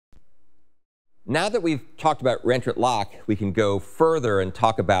Now that we've talked about reentrant lock, we can go further and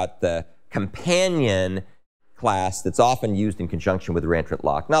talk about the companion class that's often used in conjunction with reentrant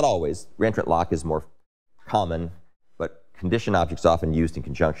lock. Not always. Reentrant lock is more common, but condition object is often used in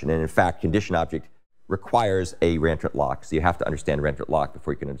conjunction. And in fact, condition object requires a reentrant lock. So you have to understand reentrant lock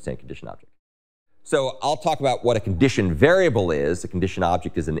before you can understand condition object. So I'll talk about what a condition variable is. A condition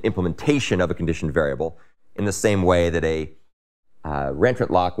object is an implementation of a condition variable in the same way that a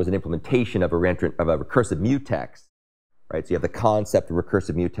reentrant lock was an implementation of a recursive mutex. Right? So you have the concept of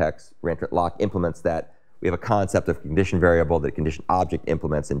recursive mutex. Reentrant lock implements that. We have a concept of condition variable that condition object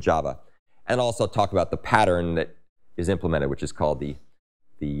implements in Java. And also talk about the pattern that is implemented, which is called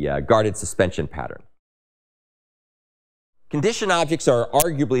the guarded suspension pattern. Condition objects are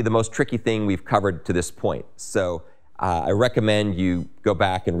arguably the most tricky thing we've covered to this point. So I recommend you go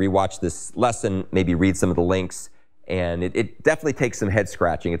back and rewatch this lesson, maybe read some of the links. And it definitely takes some head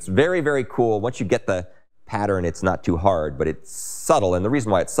scratching. It's very, very cool. Once you get the pattern, it's not too hard, but it's subtle. And the reason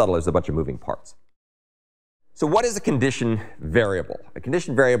why it's subtle is a bunch of moving parts. So what is a condition variable? A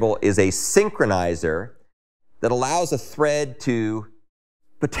condition variable is a synchronizer that allows a thread to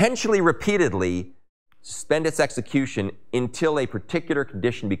potentially repeatedly suspend its execution until a particular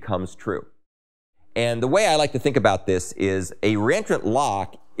condition becomes true. And the way I like to think about this is a reentrant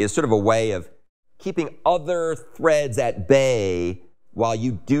lock is sort of a way of keeping other threads at bay while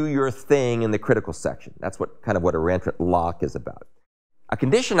you do your thing in the critical section. That's kind of what a reentrant lock is about. A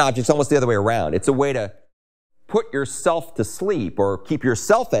condition object is almost the other way around. It's a way to put yourself to sleep or keep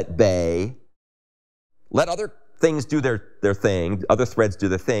yourself at bay, let other things do their thing, other threads do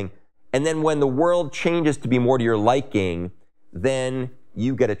their thing, and then when the world changes to be more to your liking, then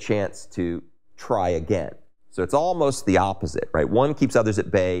you get a chance to try again. So it's almost the opposite, right? One keeps others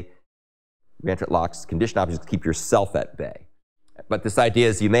at bay. Reentrant locks, condition objects keep yourself at bay. But this idea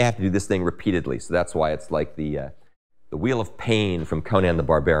is you may have to do this thing repeatedly, so that's why it's like the Wheel of Pain from Conan the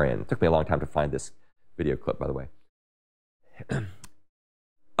Barbarian. It took me a long time to find this video clip, by the way.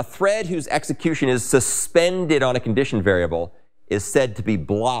 A thread whose execution is suspended on a condition variable is said to be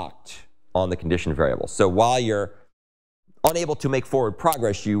blocked on the condition variable. So while you're unable to make forward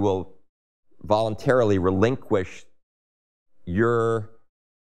progress, you will voluntarily relinquish your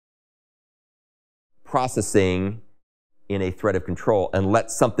processing in a thread of control and let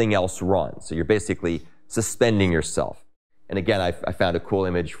something else run. So you're basically suspending yourself. And again, I found a cool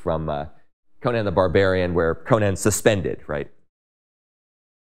image from Conan the Barbarian where Conan's suspended, right?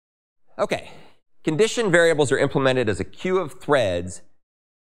 Okay. Condition variables are implemented as a queue of threads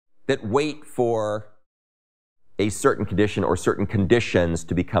that wait for a certain condition or certain conditions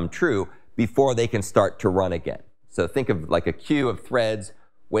to become true before they can start to run again. So think of like a queue of threads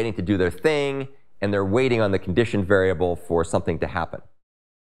waiting to do their thing, and they're waiting on the condition variable for something to happen.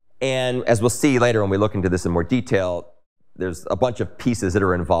 And as we'll see later when we look into this in more detail, there's a bunch of pieces that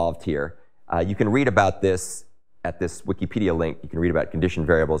are involved here. You can read about this at this Wikipedia link. You can read about condition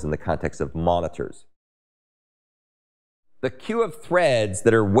variables in the context of monitors. The queue of threads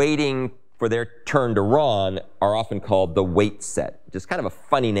that are waiting for their turn to run are often called the wait set, which is kind of a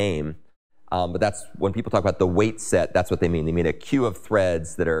funny name. But that's when people talk about the wait set, that's what they mean. They mean a queue of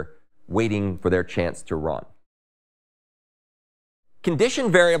threads that are waiting for their chance to run.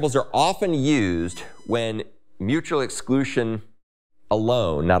 Condition variables are often used when mutual exclusion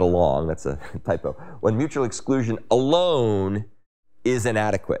alone, not along, that's a typo, when mutual exclusion alone is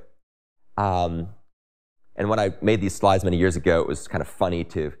inadequate. And when I made these slides many years ago, it was kind of funny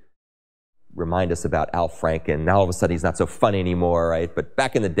to remind us about Al Franken. Now all of a sudden he's not so funny anymore, right? But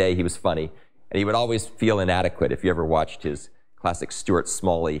back in the day he was funny, and he would always feel inadequate if you ever watched his classic Stuart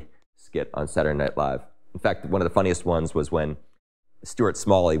Smalley skit on Saturday Night Live. In fact, one of the funniest ones was when Stuart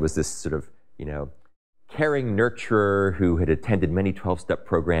Smalley was this sort of, caring nurturer who had attended many 12-step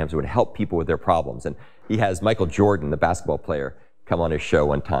programs and would help people with their problems. And he has Michael Jordan, the basketball player, come on his show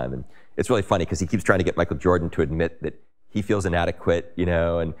one time. And it's really funny because he keeps trying to get Michael Jordan to admit that he feels inadequate,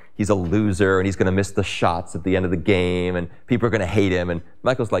 and he's a loser, and he's going to miss the shots at the end of the game, and people are going to hate him. And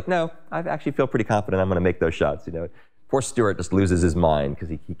Michael's like, no, I actually feel pretty confident I'm going to make those shots, Poor Stuart just loses his mind because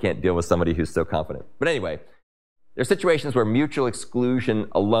he can't deal with somebody who's so confident. But anyway, there are situations where mutual exclusion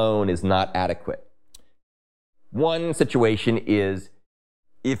alone is not adequate. One situation is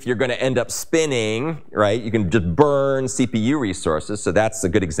if you're going to end up spinning, right, you can just burn CPU resources. So that's a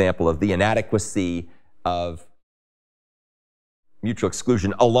good example of the inadequacy of mutual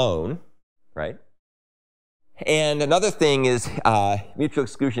exclusion alone, right? And another thing is mutual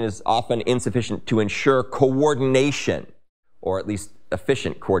exclusion is often insufficient to ensure coordination, or at least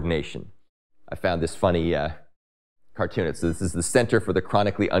efficient coordination. I found this funny cartoon it. So this is the center for the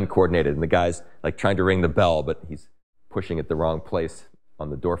chronically uncoordinated. And the guy's like trying to ring the bell, but he's pushing it the wrong place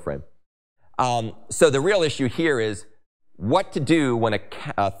on the door frame. So the real issue here is what to do when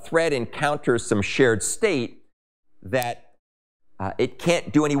a thread encounters some shared state that it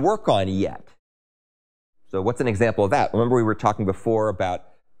can't do any work on yet. So what's an example of that? Remember we were talking before about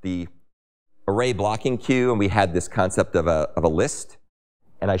the array blocking queue, and we had this concept of a list.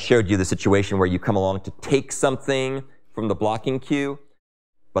 And I showed you the situation where you come along to take something from the blocking queue,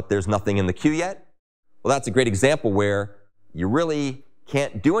 but there's nothing in the queue yet. Well, that's a great example where you really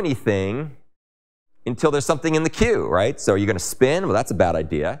can't do anything until there's something in the queue, right? So you're going to spin. Well, that's a bad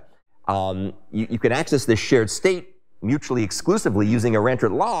idea. You can access this shared state mutually exclusively using a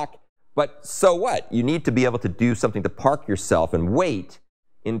reentrant lock, but so what? You need to be able to do something to park yourself and wait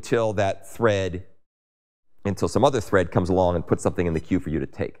until that thread, until some other thread comes along and puts something in the queue for you to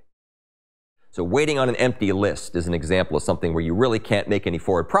take. So waiting on an empty list is an example of something where you really can't make any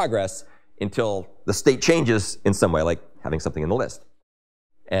forward progress until the state changes in some way, like having something in the list.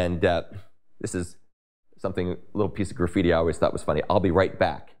 And this is something, a little piece of graffiti I always thought was funny. I'll be right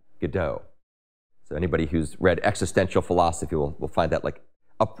back, Godot. So anybody who's read existential philosophy will find that like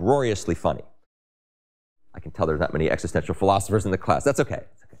uproariously funny. I can tell there's not many existential philosophers in the class. That's okay.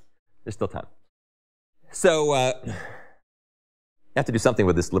 It's okay. There's still time. So you have to do something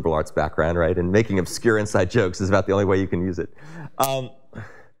with this liberal arts background, right? And making obscure inside jokes is about the only way you can use it.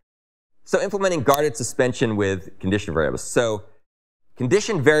 So implementing guarded suspension with condition variables. So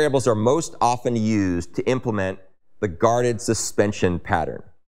condition variables are most often used to implement the guarded suspension pattern.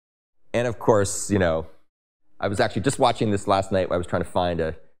 And of course, you know, I was actually just watching this last night. I was trying to find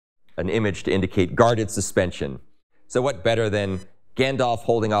an image to indicate guarded suspension. So what better than Gandalf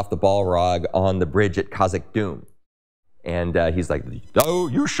holding off the Balrog on the bridge at Khazad-dûm? And he's like, "Oh,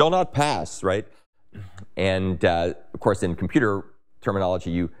 you shall not pass," right? And of course, in computer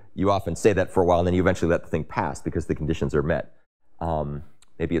terminology, you often say that for a while, and then you eventually let the thing pass because the conditions are met.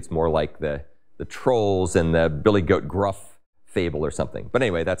 Maybe it's more like the trolls and the Billy Goat Gruff fable or something. But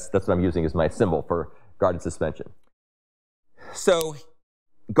anyway, that's what I'm using as my symbol for guarded suspension. So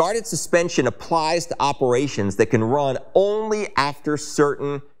guarded suspension applies to operations that can run only after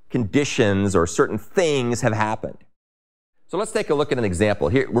certain conditions or certain things have happened. So let's take a look at an example.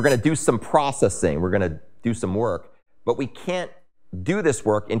 Here, we're going to do some processing. We're going to do some work, but we can't do this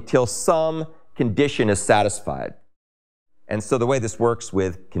work until some condition is satisfied. And so the way this works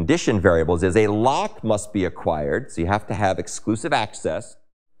with condition variables is a lock must be acquired. So you have to have exclusive access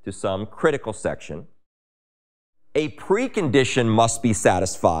to some critical section. A precondition must be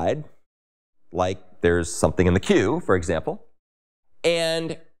satisfied, like there's something in the queue, for example.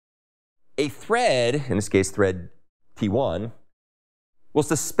 And a thread, in this case thread T1, will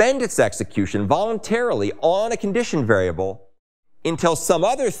suspend its execution voluntarily on a condition variable until some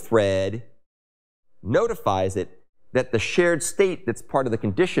other thread notifies it that the shared state that's part of the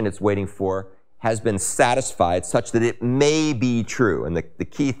condition it's waiting for has been satisfied such that it may be true. And the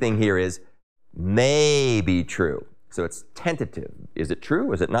key thing here is may be true. So it's tentative. Is it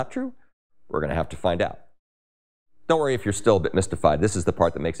true? Is it not true? We're going to have to find out. Don't worry if you're still a bit mystified. This is the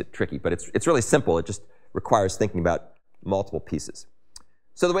part that makes it tricky, but it's really simple. It just requires thinking about multiple pieces.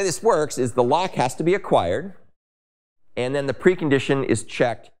 So the way this works is the lock has to be acquired, and then the precondition is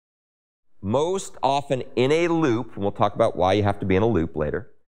checked most often in a loop, and we'll talk about why you have to be in a loop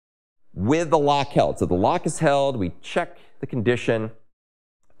later, with the lock held. So the lock is held, we check the condition,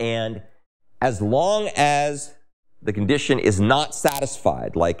 and as long as the condition is not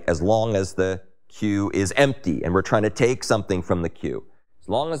satisfied, like as long as the queue is empty and we're trying to take something from the queue, as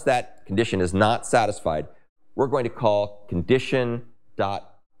long as that condition is not satisfied, we're going to call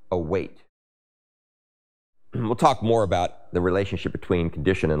condition.await. We'll talk more about the relationship between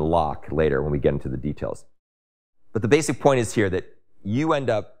condition and lock later when we get into the details. But the basic point is here that you end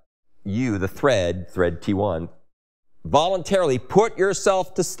up, the thread T1, voluntarily put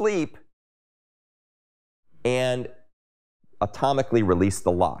yourself to sleep and atomically release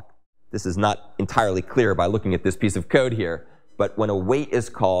the lock. This is not entirely clear by looking at this piece of code here, but when await is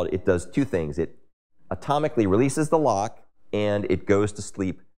called, it does two things. It atomically releases the lock and it goes to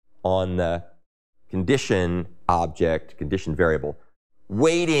sleep on the condition object, condition variable,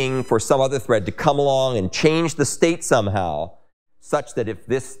 waiting for some other thread to come along and change the state somehow, such that if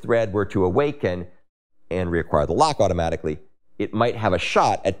this thread were to awaken and reacquire the lock automatically, it might have a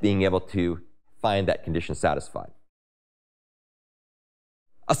shot at being able to find that condition satisfied.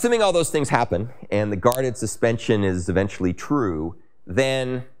 Assuming all those things happen and the guarded suspension is eventually true,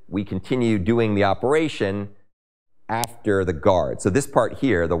 then we continue doing the operation after the guard. So this part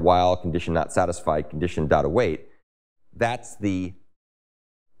here, the while condition not satisfied, condition.await, That's the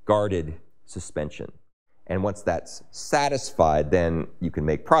guarded suspension. And once that's satisfied, then you can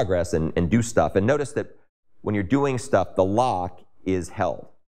make progress and do stuff. And notice that when you're doing stuff, the lock is held.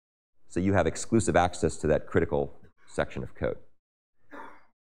 So you have exclusive access to that critical section of code.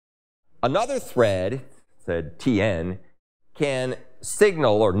 Another thread, TN, can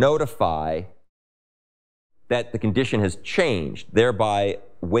signal or notify that the condition has changed, thereby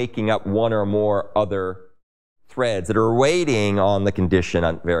waking up one or more other threads that are waiting on the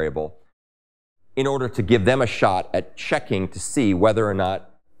condition variable in order to give them a shot at checking to see whether or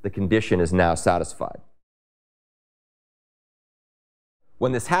not the condition is now satisfied.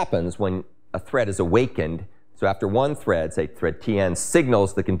 When this happens, when a thread is awakened, so after one thread, say thread TN,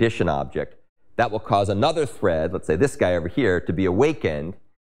 signals the condition object, that will cause another thread, let's say this guy over here, to be awakened.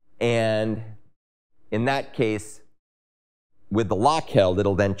 And in that case, with the lock held,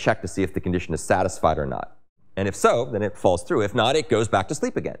 it'll then check to see if the condition is satisfied or not. And if so, then it falls through. If not, it goes back to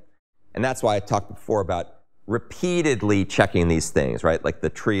sleep again. And that's why I talked before about repeatedly checking these things, right? Like the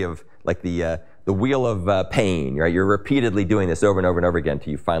tree of, like the wheel of pain, right? You're repeatedly doing this over and over and over again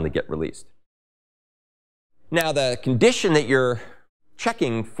until you finally get released. Now, the condition that you're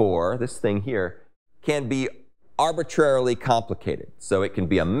checking for, this thing here, can be arbitrarily complicated. So it can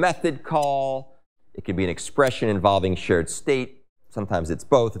be a method call. It can be an expression involving shared state. Sometimes it's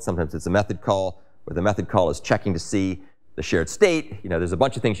both. Sometimes it's a method call, where the method call is checking to see the shared state. You know, there's a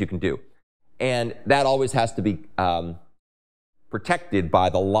bunch of things you can do. And that always has to be protected by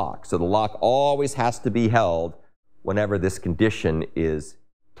the lock. So the lock always has to be held whenever this condition is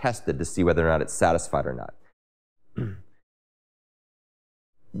tested to see whether or not it's satisfied or not.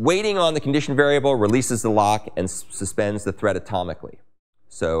 Waiting on the condition variable releases the lock and suspends the thread atomically.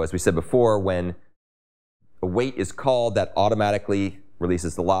 So as we said before, when a wait is called, that automatically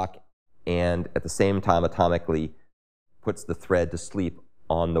releases the lock and at the same time atomically puts the thread to sleep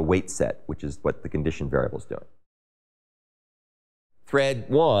on the wait set, which is what the condition variable is doing. Thread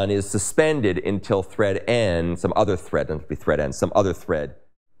 1 is suspended until thread n, some other thread, doesn't be thread n, some other thread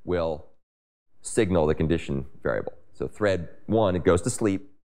will signal the condition variable. So thread 1, it goes to sleep,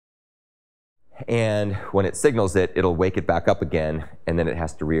 and when it signals it, it'll wake it back up again, and then it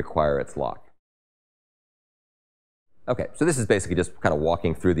has to reacquire its lock. Okay, so this is basically just kind of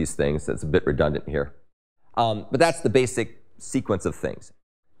walking through these things. It's a bit redundant here. But that's the basic sequence of things.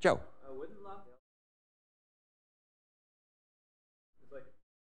 Joe? Wouldn't lock it's like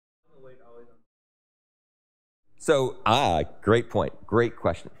wait always on. So, great point. Great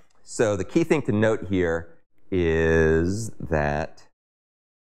question. So the key thing to note here is that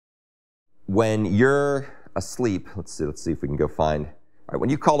when you're asleep, let's see if we can go find, all right, when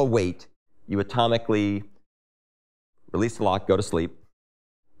you call a wait, you atomically release the lock, go to sleep,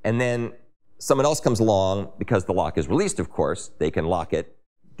 and then someone else comes along, because the lock is released, of course, they can lock it,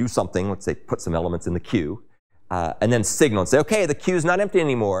 do something, let's say put some elements in the queue, and then signal and say, okay, the queue's not empty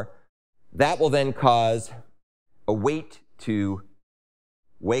anymore. That will then cause a wait to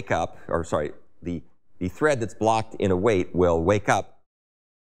wake up, or sorry, the thread that's blocked in a wait will wake up,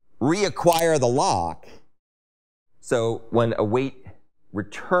 reacquire the lock. So when a wait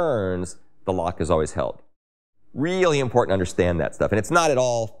returns, the lock is always held. Really important to understand that stuff. And it's not at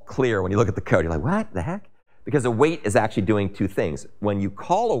all clear when you look at the code. You're like, what the heck? Because a wait is actually doing two things. When you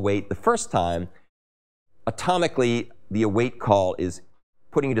call a wait the first time, atomically, the await call is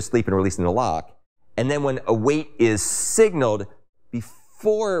putting you to sleep and releasing the lock. And then when a wait is signaled,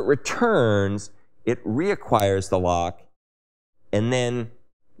 before it returns, it reacquires the lock and then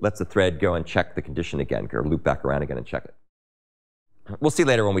lets the thread go and check the condition again, or loop back around again and check it. We'll see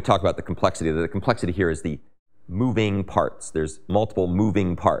later when we talk about the complexity. The complexity here is the moving parts. There's multiple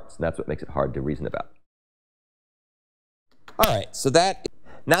moving parts, and that's what makes it hard to reason about. All right, so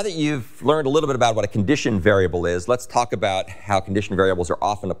now that you've learned a little bit about what a condition variable is, let's talk about how condition variables are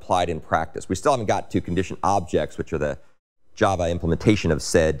often applied in practice. We still haven't got to condition objects, which are the Java implementation of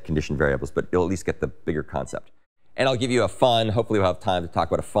said condition variables, but you'll at least get the bigger concept. And I'll give you a fun, hopefully we'll have time to talk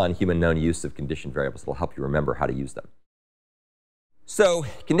about a fun human-known use of condition variables that will help you remember how to use them. So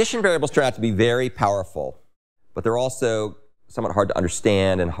condition variables turn out to be very powerful, but they're also somewhat hard to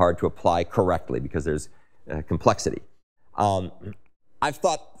understand and hard to apply correctly because there's complexity. I've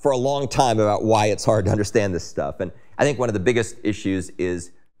thought for a long time about why it's hard to understand this stuff, and I think one of the biggest issues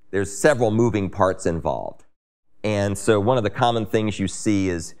is there's several moving parts involved. And so one of the common things you see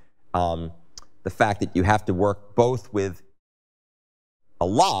is the fact that you have to work both with a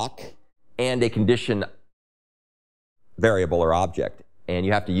lock and a condition variable or object, and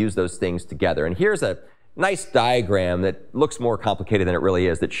you have to use those things together. And here's a nice diagram that looks more complicated than it really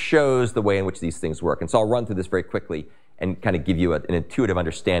is that shows the way in which these things work. And so I'll run through this very quickly. and kind of give you an intuitive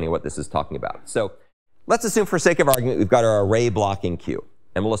understanding of what this is talking about. So let's assume for sake of argument we've got our array blocking queue.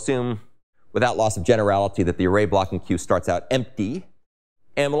 And we'll assume without loss of generality that the array blocking queue starts out empty.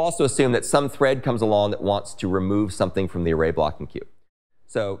 And we'll also assume that some thread comes along that wants to remove something from the array blocking queue.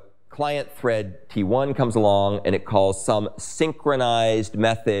 So client thread T1 comes along and it calls some synchronized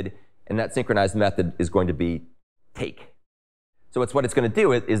method, and that synchronized method is going to be take. So what it's going to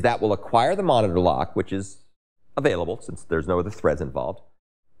do is that will acquire the monitor lock, which is available since there's no other threads involved,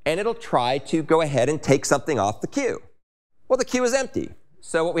 and it'll try to go ahead and take something off the queue. Well, the queue is empty.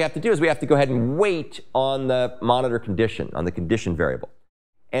 So what we have to do is we have to go ahead and wait on the monitor condition, on the condition variable.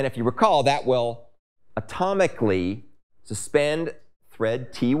 And if you recall, that will atomically suspend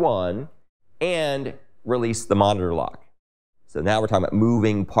thread T1 and release the monitor lock. So now we're talking about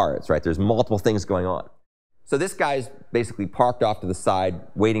moving parts, right? There's multiple things going on. So this guy's basically parked off to the side,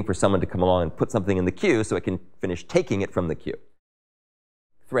 waiting for someone to come along and put something in the queue so it can finish taking it from the queue.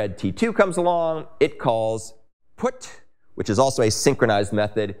 Thread T2 comes along, it calls put, which is also a synchronized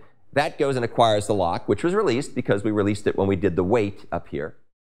method. That goes and acquires the lock, which was released because we released it when we did the wait up here.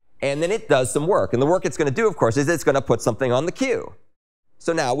 And then it does some work. And the work it's going to do, of course, is it's going to put something on the queue.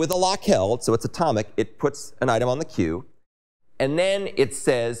 So now with the lock held, so it's atomic, it puts an item on the queue. And then it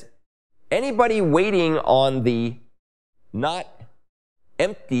says, anybody waiting on the not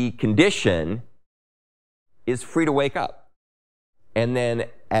empty condition is free to wake up. And then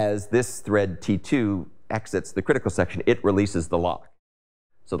as this thread T2 exits the critical section, it releases the lock.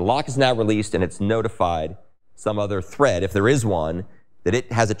 So the lock is now released, and it's notified some other thread, if there is one, that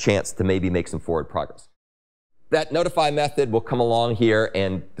it has a chance to maybe make some forward progress. That notify method will come along here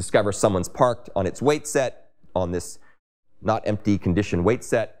and discover someone's parked on its wait set, on this not empty condition wait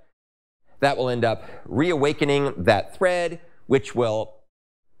set. That will end up reawakening that thread, which will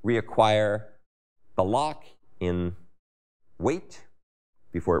reacquire the lock in wait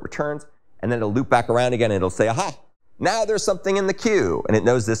before it returns. And then it'll loop back around again, and it'll say, aha, now there's something in the queue. And it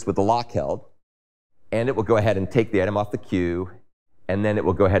knows this with the lock held. And it will go ahead and take the item off the queue, and then it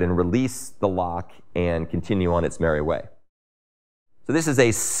will go ahead and release the lock and continue on its merry way. So this is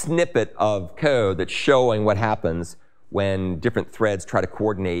a snippet of code that's showing what happens when different threads try to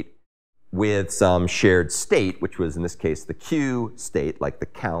coordinate with some shared state, which was in this case the queue state, like the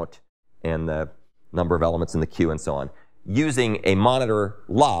count and the number of elements in the queue and so on, using a monitor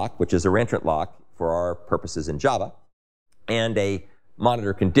lock, which is a reentrant lock for our purposes in Java, and a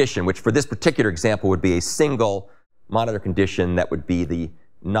monitor condition, which for this particular example would be a single monitor condition that would be the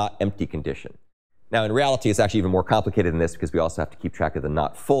not empty condition. Now in reality, it's actually even more complicated than this because we also have to keep track of the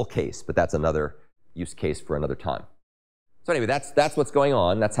not full case, but that's another use case for another time. So anyway, that's what's going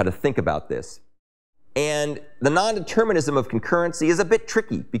on. That's how to think about this. And the non-determinism of concurrency is a bit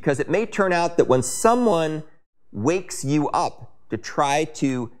tricky because it may turn out that when someone wakes you up to try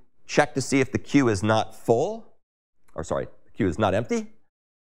to check to see if the queue is not full, or sorry, the queue is not empty,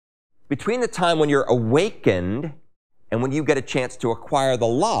 between the time when you're awakened and when you get a chance to acquire the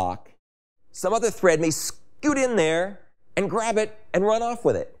lock, some other thread may scoot in there and grab it and run off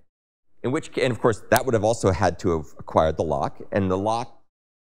with it. And of course, that would have also had to have acquired the lock, and the lock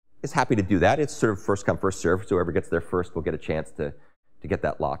is happy to do that. It's sort of first come, first served, so whoever gets there first will get a chance to get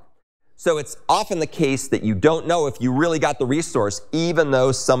that lock. So it's often the case that you don't know if you really got the resource, even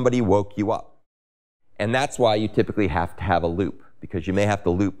though somebody woke you up. And that's why you typically have to have a loop, because you may have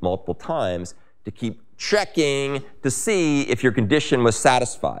to loop multiple times to keep checking to see if your condition was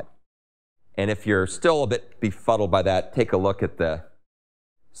satisfied. And if you're still a bit befuddled by that, take a look at the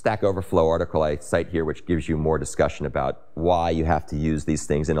Stack Overflow article I cite here, which gives you more discussion about why you have to use these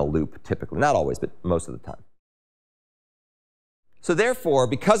things in a loop typically. Not always, but most of the time. So therefore,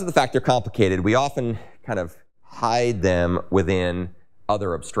 because of the fact they're complicated, we often kind of hide them within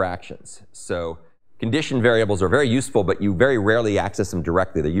other abstractions. So condition variables are very useful, but you very rarely access them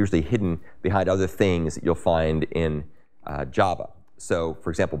directly. They're usually hidden behind other things that you'll find in Java. So for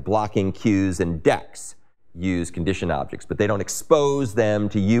example, blocking queues and decks use condition objects, but they don't expose them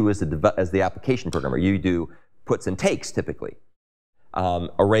to you as the application programmer. You do puts and takes typically.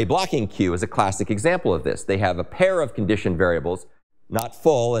 Array blocking queue is a classic example of this. They have a pair of condition variables, not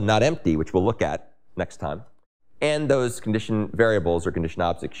full and not empty, which we'll look at next time. And those condition variables or condition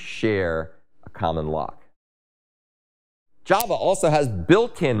objects share a common lock. Java also has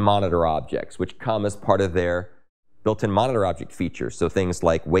built-in monitor objects, which come as part of their built-in monitor object features. So things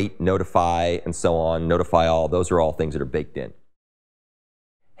like wait, notify, and so on, notify all, those are all things that are baked in.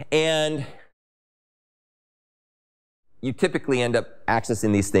 And you typically end up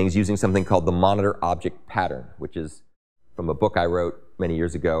accessing these things using something called the monitor object pattern, which is from a book I wrote many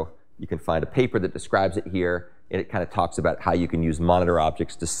years ago. You can find a paper that describes it here. it kind of talks about how you can use monitor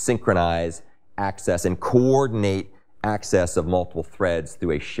objects to synchronize access and coordinate access of multiple threads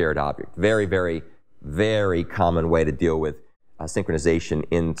through a shared object. Very, very, very common way to deal with synchronization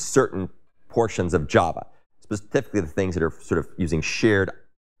in certain portions of Java, specifically the things that are sort of using shared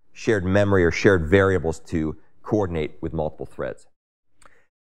memory or shared variables to coordinate with multiple threads.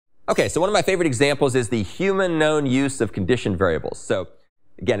 Okay, so one of my favorite examples is the human known use of condition variables. So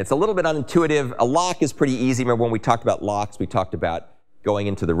again, it's a little bit unintuitive. A lock is pretty easy. Remember when we talked about locks, we talked about going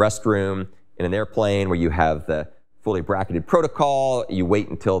into the restroom in an airplane where you have the fully bracketed protocol. You wait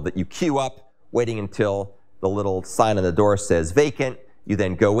until you queue up, waiting until the little sign on the door says vacant. You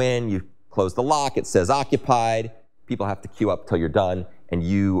then go in, you close the lock, it says occupied. People have to queue up till you're done, and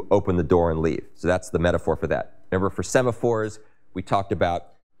you open the door and leave. So that's the metaphor for that. Remember, for semaphores, we talked about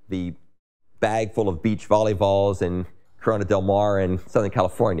the bag full of beach volleyballs in Corona del Mar in Southern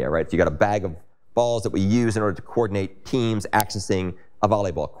California, right? So you got a bag of balls that we use in order to coordinate teams accessing a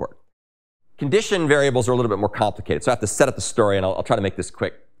volleyball court. Condition variables are a little bit more complicated, so I have to set up the story, and I'll try to make this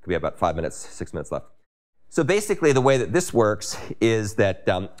quick. We have about 5 minutes, 6 minutes left. So basically, the way that this works is that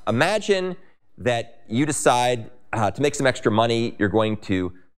imagine that you decide to make some extra money, you're going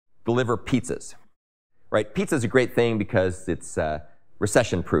to deliver pizzas, right? Pizza is a great thing because it's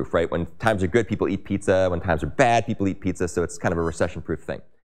recession-proof, right? When times are good, people eat pizza. When times are bad, people eat pizza. So it's kind of a recession-proof thing.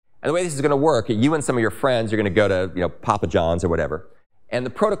 And the way this is going to work, you and some of your friends are going to go to Papa John's or whatever. And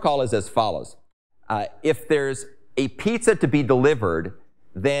the protocol is as follows. If there's a pizza to be delivered,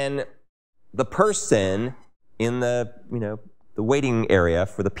 then the person in the waiting area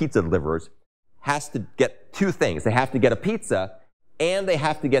for the pizza deliverers has to get two things. They have to get a pizza, and they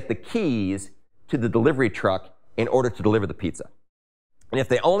have to get the keys to the delivery truck in order to deliver the pizza. And if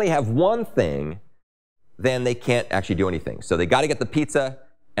they only have one thing, then they can't actually do anything. So they got to get the pizza,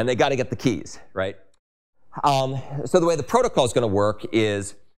 and they got to get the keys, right? So the way the protocol is going to work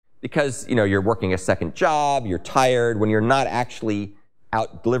is because you're working a second job, you're tired. When you're not actually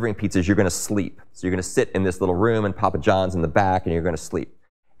out delivering pizzas, you're going to sleep. So you're going to sit in this little room in Papa John's in the back, and you're going to sleep.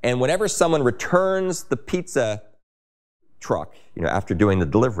 And whenever someone returns the pizza truck, after doing the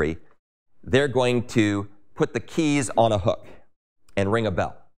delivery, they're going to put the keys on a hook and ring a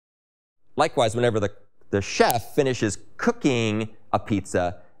bell. Likewise, whenever the chef finishes cooking a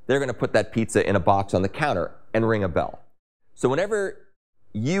pizza, they're going to put that pizza in a box on the counter and ring a bell. So whenever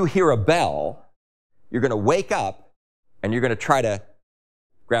you hear a bell, you're going to wake up and you're going to try to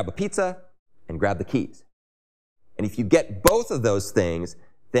grab a pizza and grab the keys. And if you get both of those things,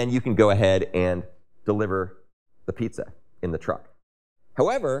 then you can go ahead and deliver the pizza in the truck.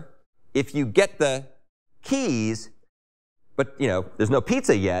 However, if you get the keys, but there's no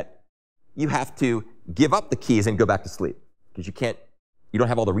pizza yet, you have to give up the keys and go back to sleep because you don't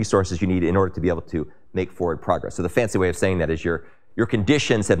have all the resources you need in order to be able to make forward progress. So the fancy way of saying that is your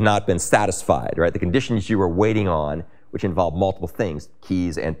conditions have not been satisfied, right? The conditions you were waiting on, which involve multiple things,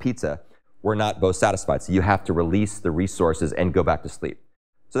 keys and pizza, were not both satisfied. So you have to release the resources and go back to sleep.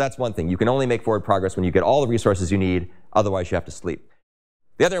 So that's one thing. You can only make forward progress when you get all the resources you need, otherwise you have to sleep.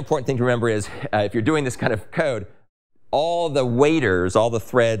 The other important thing to remember is if you're doing this kind of code, all the waiters, all the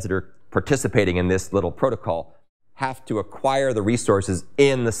threads that are participating in this little protocol have to acquire the resources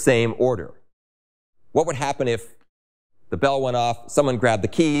in the same order. What would happen if the bell went off, someone grabbed the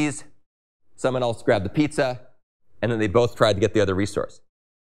keys, someone else grabbed the pizza, and then they both tried to get the other resource?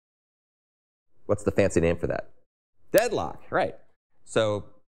 What's the fancy name for that? Deadlock, right. So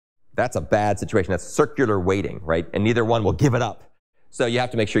that's a bad situation. That's circular waiting, right? And neither one will give it up. So you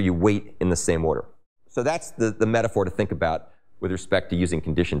have to make sure you wait in the same order. So that's the metaphor to think about with respect to using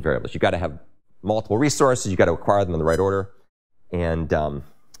condition variables. You've got to have multiple resources. You've got to acquire them in the right order. And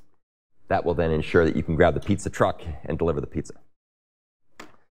that will then ensure that you can grab the pizza truck and deliver the pizza.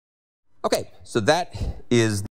 Okay, so that is